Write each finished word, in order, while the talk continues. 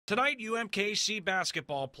Tonight, UMKC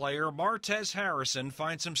basketball player Martez Harrison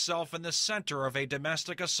finds himself in the center of a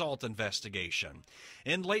domestic assault investigation.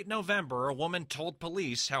 In late November, a woman told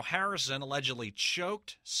police how Harrison allegedly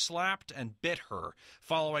choked, slapped, and bit her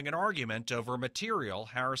following an argument over material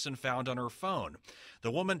Harrison found on her phone.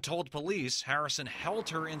 The woman told police Harrison held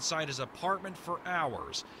her inside his apartment for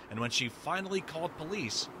hours, and when she finally called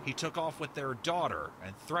police, he took off with their daughter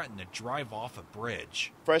and threatened to drive off a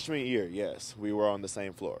bridge. Freshman year, yes, we were on the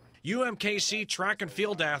same floor. UMKC track and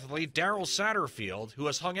field athlete Daryl Satterfield, who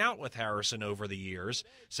has hung out with Harrison over the years,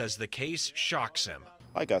 says the case shocks him.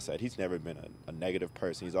 Like I said, he's never been a negative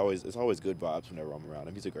person. It's always good vibes whenever I'm around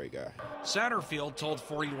him. He's a great guy. Satterfield told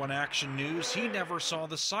 41 Action News he never saw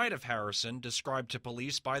the side of Harrison described to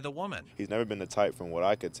police by the woman. He's never been the type, from what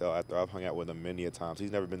I could tell after I've hung out with him many a times,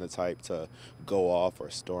 he's never been the type to go off or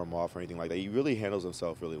storm off or anything like that. He really handles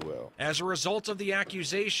himself really well. As a result of the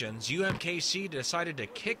accusations, UMKC decided to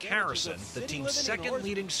kick Harrison, the team's second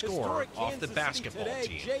leading scorer, off the basketball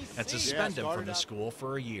team and suspend him from the school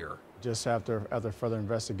for a year. Just after further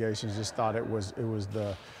investigations, just thought it was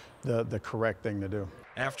the correct thing to do.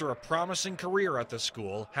 After a promising career at the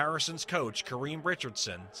school, Harrison's coach, Kareem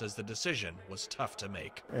Richardson, says the decision was tough to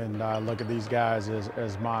make. And I look at these guys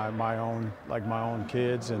as my own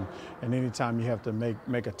kids, and anytime you have to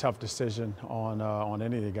make a tough decision on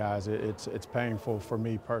any of the guys, it's painful for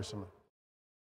me personally.